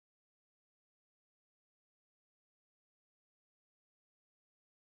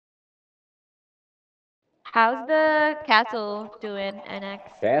How's the castle doing, NX?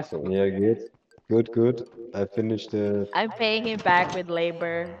 Castle. Yeah, good. Good, good. I finished the. I'm paying him back with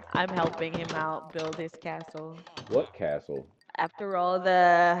labor. I'm helping him out build his castle. What castle? After all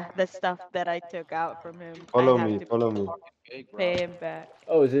the stuff that I took out from him, I Follow have me, to follow me. pay him back.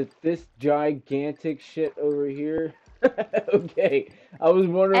 Oh, is it this gigantic shit over here? Okay, I was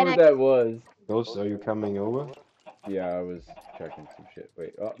wondering what NX, that was. Ghost, are you coming over? Yeah, I was checking some shit.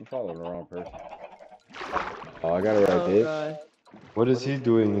 Wait, oh, I'm following the wrong person. Oh, I got it right, oh bitch. god, What is he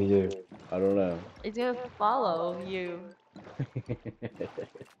doing here? I don't know. he's gonna follow you.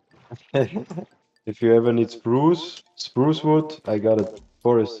 If you ever need spruce wood, I got a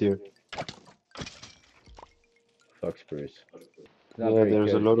forest here. Fuck spruce. It's not Yeah, very there's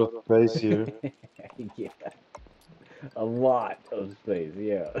a cozy. lot of space here. Yeah, a lot of space.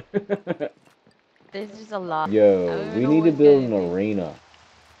 Yeah. There's just a lot. I Yo, don't even we know need to what's build gonna an do. arena.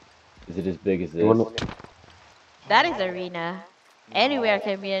 Is it as big as You this? wanna? That is arena. Anywhere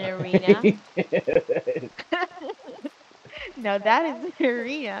can be an arena. No, that is an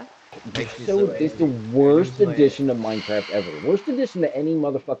arena. It's the worst edition of Minecraft ever. Worst edition to any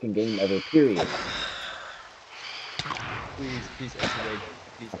motherfucking game ever. Period. Please activate.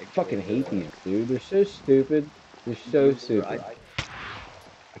 Please I activate. fucking hate these, dude. They're so stupid. They're so stupid.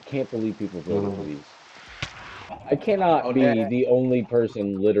 I can't believe people voted for these. I cannot be the only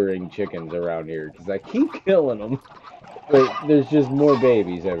person littering chickens around here because I keep killing them, but there's just more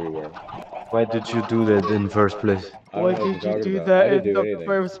babies everywhere. Why did you do that in first place? I don't Why know what you're did you talking do about. I that didn't in do the anything.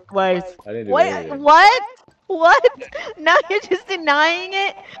 first place? I didn't do What? anything. What? What? Now you're just denying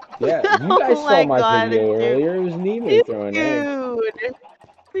it? Yeah, you guys Oh saw my my god, video dude. earlier. It was Nemo throwing eggs. Dude.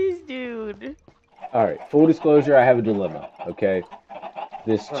 Please, dude. All right, full disclosure, I have a dilemma. Okay,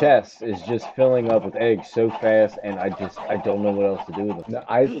 this chest is just filling up with eggs so fast, and I don't know what else to do with them. No,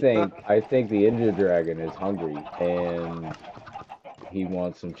 I think the Ender Dragon is hungry and he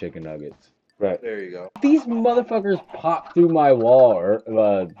wants some chicken nuggets. Right. These motherfuckers popped through my wall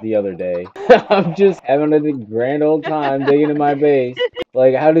the other day. I'm just having a grand old time digging in my base.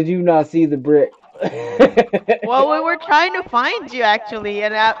 Like, how did you not see the brick? Well, we were trying to find you actually,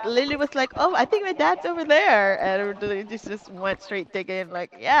 and Lily was like, "Oh, I think my dad's over there," and we just went straight digging.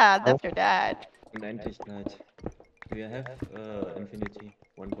 Like, yeah, Huh? that's your dad. Unendlichkeit. Do you have infinity?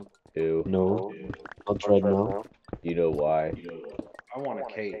 One book. Ew. No, not right now. You know why? I want a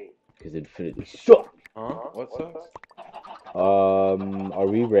cake. Because infinity sucks. Huh? What sucks? Are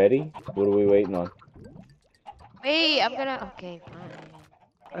we ready? What are we waiting on? Wait, I'm gonna. Okay,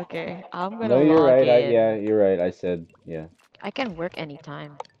 fine. Okay, I'm No, gonna you're log right. in. Yeah, you're right. I said, yeah. I can work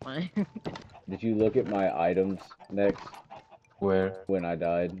anytime. Fine. Did you look at my items next Where? when I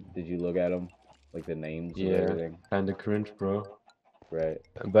died? Did you look at them? Like the names of Yeah, everything? kinda cringe, bro. Right.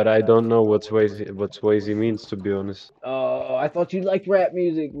 But I don't know what Swayze means, to be honest. Oh, I thought you liked rap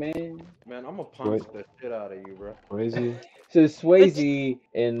music, man. Man, I'm gonna Wait. punch the shit out of you, bro. Swayze? So Swayze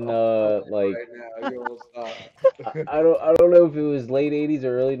in like Right now, you won't stop. I don't know if it was late 80s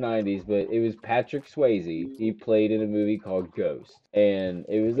or early 90s, but it was Patrick Swayze. He played in a movie called Ghost, and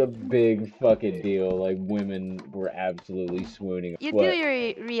it was a big fucking deal. Like women were absolutely swooning. You do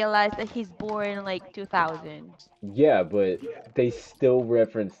What? realize that he's born like 2000. Yeah, but they still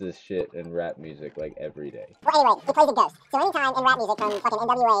reference this shit in rap music like every day. Well, anyway, he plays a ghost. So anytime in rap music from fucking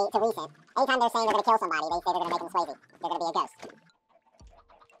NWA to recent, anytime they're saying they're gonna kill somebody, they say they're gonna make them Swayze. They're gonna be a ghost.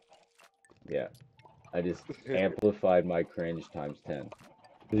 Yeah. I just amplified my cringe times 10.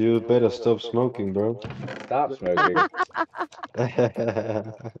 You better stop smoking, bro. Stop smoking.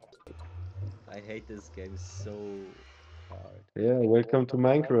 I hate this game so hard. Yeah, welcome to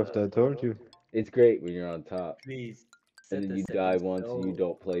Minecraft, I told you. It's great when you're on top. Please. And set then the you die settings once and you so-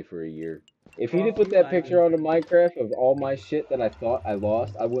 don't play for a year. If you didn't put that picture onto Minecraft of all my shit that I thought I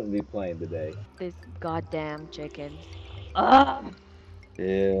lost, I wouldn't be playing today. This goddamn chickens. Ugh,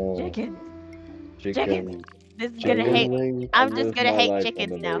 Yeah, chickens. chicken. This is gonna Chicken hate. wing. I'm I just lived gonna my hate life on chickens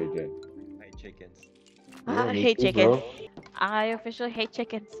the now. Mary Jane. I hate chickens. Yeah, I me hate too, chickens. bro. I officially hate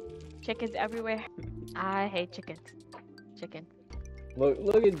chickens. Chickens everywhere. I hate chickens. Chicken. Look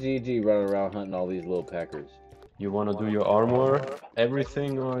at GG running around hunting all these little peckers. You wanna do your armor,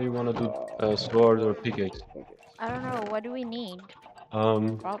 everything, or you wanna do sword or pickaxe? I don't know. What do we need?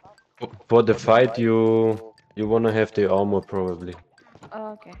 Prob- For the fight, you wanna have the armor probably.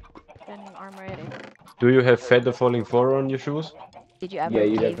 Oh, okay. Then armor it is. Do you have feather falling 4 on your shoes? Did you ever Yeah,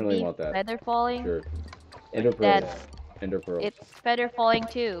 you give definitely me want that. feather falling? Sure. Ender pearls. That's Ender pearls. it's feather falling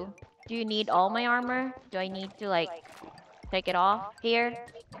too. Do you need all my armor? Do I need to like take it off here?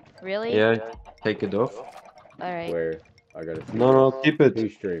 Really? Yeah, take it off. Alright. Where? I gotta see. No, this. keep it.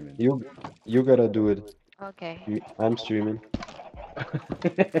 Who's streaming? You gotta do it. Okay. I'm streaming.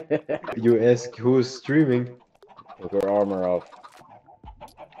 You ask who's streaming? Took her armor off.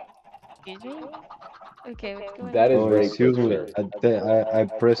 Excuse me? Okay, what's going That is Oh, on? rape, excuse me. sir. I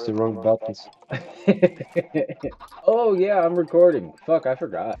pressed the wrong buttons. Oh yeah, I'm recording. Fuck, I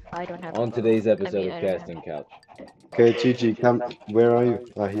forgot. I don't have a On bow. today's I episode mean, of I don't have. Casting Couch. Okay, Gigi, come. Where are you?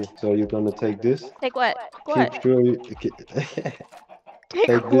 Ah, here. So you're gonna take this? Take what? Keep What? sure you Take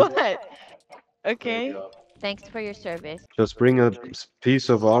take this. what? There you Okay. go. Thanks for your service. Just bring a piece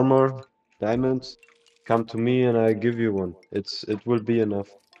of armor, diamonds. Come to me and I give you one. It will be enough.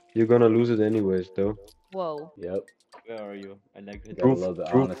 You're gonna lose it anyways, though. Whoa. Yep. Where are you? I like it. Gotta love the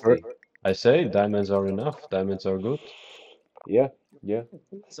Proof. honesty. I say diamonds are enough. Diamonds are good. Yeah, yeah.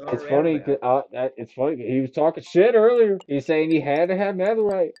 So It's rare, funny. man. It's funny. He was talking shit earlier. He's saying he had to have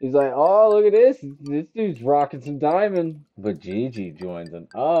netherite. He's like, oh, look at this. This dude's rocking some diamond. But Gigi joins him.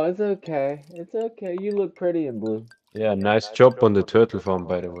 Oh, it's okay. It's okay. You look pretty in blue. Yeah, nice job on the turtle farm,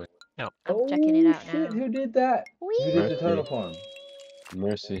 by the way. I'm Oh checking it out shit! now. Who did that? Who did the Mercy. turtle farm?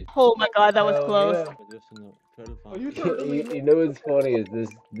 Mercy. Oh my god, that was Hell close. yeah. But there's no turtle Oh, farm. you You, turtling? you know what's funny is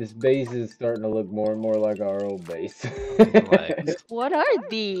this base is starting to look more and more like our old base. Like, What are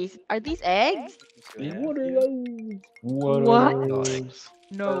these? Are these eggs? You have What are here? those? What What? are no those? eggs.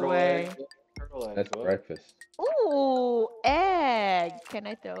 No Turtle way. eggs. Turtle eggs. That's What? breakfast. Ooh, egg. Can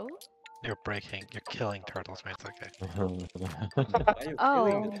I throw? You're killing turtles, man. It's okay. Why are you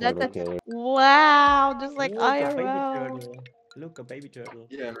killing Oh, the that's Turtle a turtle? killer. wow, just like Look, a baby IRL. turtle. Look, a baby turtle.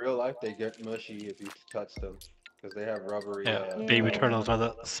 Yeah, in real life they get mushy if you touch them because they have rubbery. Yeah, baby Yeah. turtles are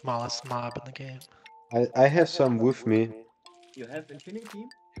the smallest mob in the game. I have some with me. You have infinity? You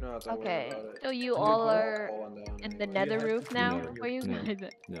don't have to worry Okay, about it. so you Oh, all you do? are Falling down in the anyway. nether have roof now? infinity No, on your Where you no, guys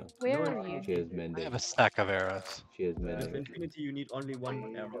at? no. Where No are you? She has I mending. have a stack of arrows. She has With mending. infinity, you need only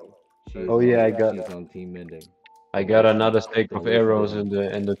one arrow. She is Oh on, yeah, I got she's on team mending. I got Nice. another stack of Always arrows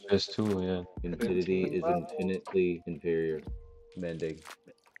forgetting. in the chest too. Yeah. Infinity is 15 levels. infinitely inferior. Mending.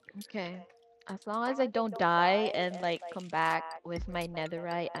 Okay. As long as I don't die and like come back with my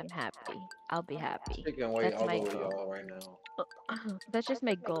netherite, I'm happy. I'll be happy. Chicken weight That's all my over goal. y'all right now. That's just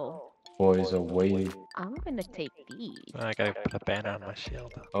my goal. Boys are waiting. I'm gonna take these. I gotta put a banner on my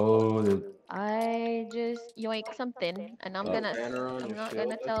shield. Oh, I just yoink something and I'm Oh. gonna Banner on I'm your not shield.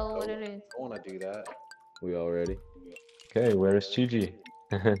 gonna That's tell what dope. it is. I want to do that. We all ready? okay. Where is Gigi?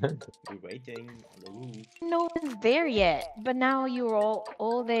 We're waiting on the roof. No one's there yet, but now you're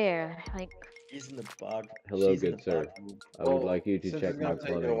all there. Like He's in the bug. Hello, She's in good the sir. bug room. I would like you to Since check it's my gonna take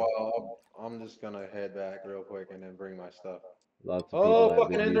a plumbing. while, I'm just gonna head back real quick and then bring my stuff. Lots of Oh, people have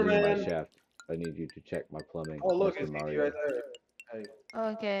fucking been using my Enderman! shaft. I need you to check my plumbing, Oh, look, Mr. it's Gigi Mario. right there. Hey,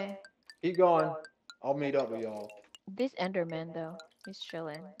 okay. keep going. I'll meet up with y'all. This Enderman though, he's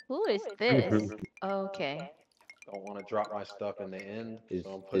chilling. Who is this? Okay. Don't want to drop my stuff in the end, Is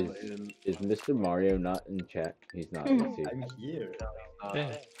so I'm putting it is in. is Mr. Mario not in chat? He's not, is he? I'm here.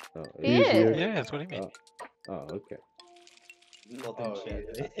 Yeah, Oh, He is He's is. here. yeah, that's what I mean. Oh, okay. Not in Oh,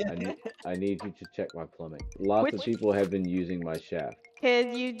 chat. I need you to check my plumbing. Lots of Which- people have been using my shaft.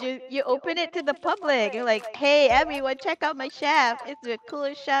 Cause you open it to the public. You're like, hey everyone, check out my shaft. It's the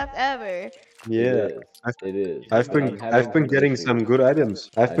coolest shaft ever. Yeah. It is. I've But I'm been having some getting issues. some good items.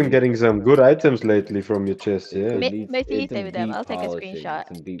 I've I been need- getting some good items lately from your chest. It Yeah. needs Macy, it's stay some with them. deep I'll take a polishing, screenshot.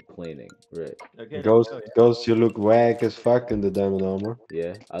 some deep cleaning. Right. Okay, Ghost, let's go. Ghost, you look whack as fuck in the diamond armor.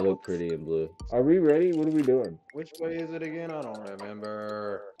 Yeah, I look pretty in blue. Are we ready? What are we doing? Which way is it again? I don't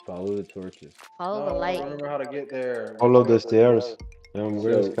remember. Follow the torches. Follow No, the I light. don't remember how to get there. Follow the stairs.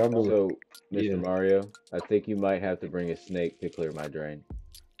 Where's Cabo? So, Mr. Yeah. Mario, I think you might have to bring a snake to clear my drain.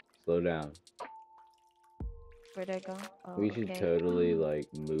 Slow down. Where'd I go? Oh, We should okay. totally like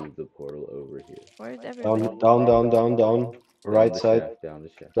move the portal over here. Where's everybody? Down. Right Down the side. shaft, down the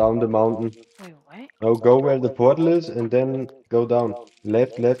shaft. Down the mountain. Wait, what? Oh, go where the portal is and then go down.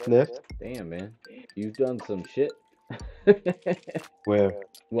 Left. Damn, man, you've done some shit. Where?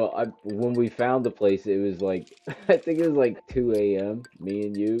 Well, when we found the place, it was like I think it was like 2 a.m. Me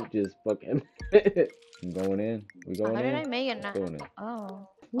and you just fucking I'm going in. We How going did in. I make it not? Going in. Oh.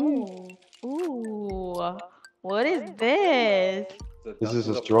 Ooh. What is this? This is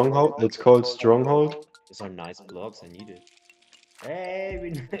a stronghold. It's called stronghold. These are nice blocks. I need it. Hey,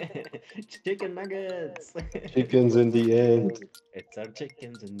 we chicken nuggets. Chickens in the end. It's our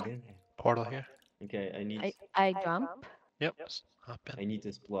chickens in there. Portal here. Okay, I jump. Yep. Hop I in. need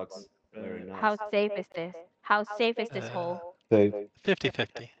these blocks. Very nice. How safe is this? How safe is this Uh, hole? Safe.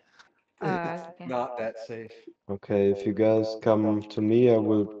 50-50. Okay. Not that safe. Okay, if you guys come to me, I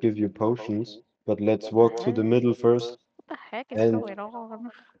will give you potions. But let's walk to the middle first. What the heck is And going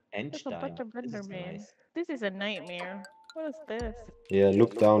on? There's a bunch Einstein. of This is Enderman. nice. This is a nightmare. What is this? Yeah,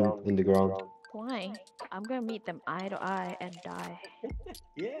 look down in the ground. Why? I'm gonna meet them eye to eye and die.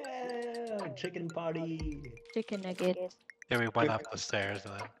 Yeah, chicken party. Chicken nuggets. Yeah, we went up the stairs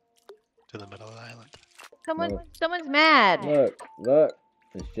and then to the middle of the island. Someone's mad. Look.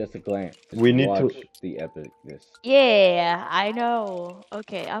 It's just a glance. We need to. Watch the epicness. Yeah, I know.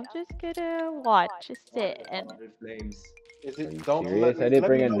 Okay, I'm just gonna watch, just sit and With flames. Is Are it? you Don't serious? I let didn't me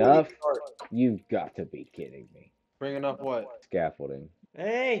bring know when you enough? start. You've got to be kidding me. Bring enough what? Scaffolding.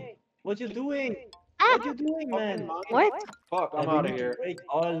 Hey, what you doing? ah, What you doing, Fucking man? mine. what? Fuck, I'm We out of need to here. break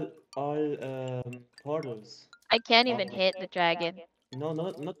all portals. I can't All even hit the dragon. No,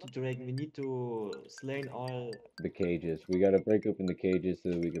 not the dragon. We need to slain all. The cages. We gotta break open the cages so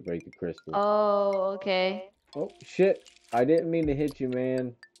that we can break the crystal. Oh, okay. Oh, shit. I didn't mean to hit you,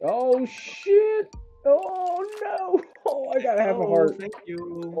 man. Oh, shit. Oh, no. Oh, I gotta have a Oh, heart. thank you.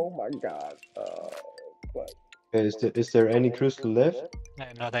 Oh, my God. What? Okay, is there any crystal left?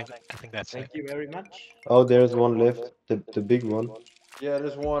 No, I think that's Thank it. you very much. Oh, there's one left. The big one. Yeah,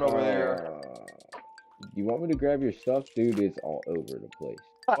 there's one over there. You want me to grab your stuff? Dude, it's all over the place.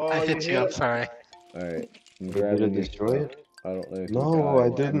 I Oh, you hit you, hit I'm it? sorry. Alright, I'm Did grabbing it your destroy stuff. it? I don't know if No, you I died.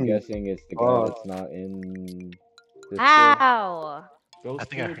 I'm didn't. guessing it's the guy Oh. that's not in Discord. Ow! Go I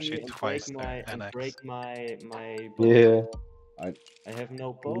think I spirit heard me you and twice there, NX. break my bow. Yeah. I have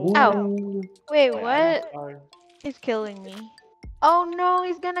no bow. Ow! Wait, My iron what? star. He's killing me. Oh no,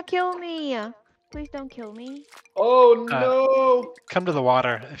 he's gonna kill me! Please don't kill me. Oh no! Come to the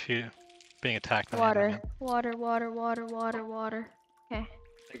water if you're being attacked by the Water, Enderman. water, water, water, water, water. Okay.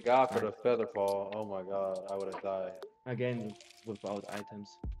 Thank God for the feather fall. Oh my God, I would have died. Again, without items.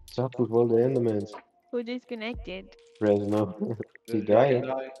 What's up with all the Endermans? Who disconnected? Resno. He Did the dragon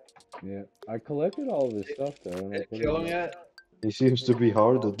died. die? Yeah, I collected all of his stuff though. And I Did it put kill it him in. yet? He seems to be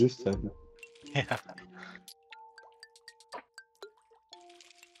harder this time. Yeah.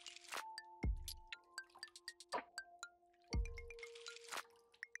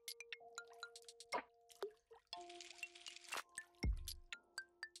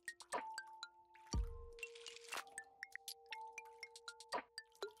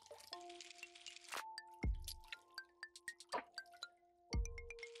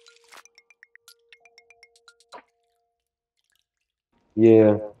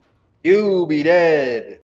 Yeah. You be dead.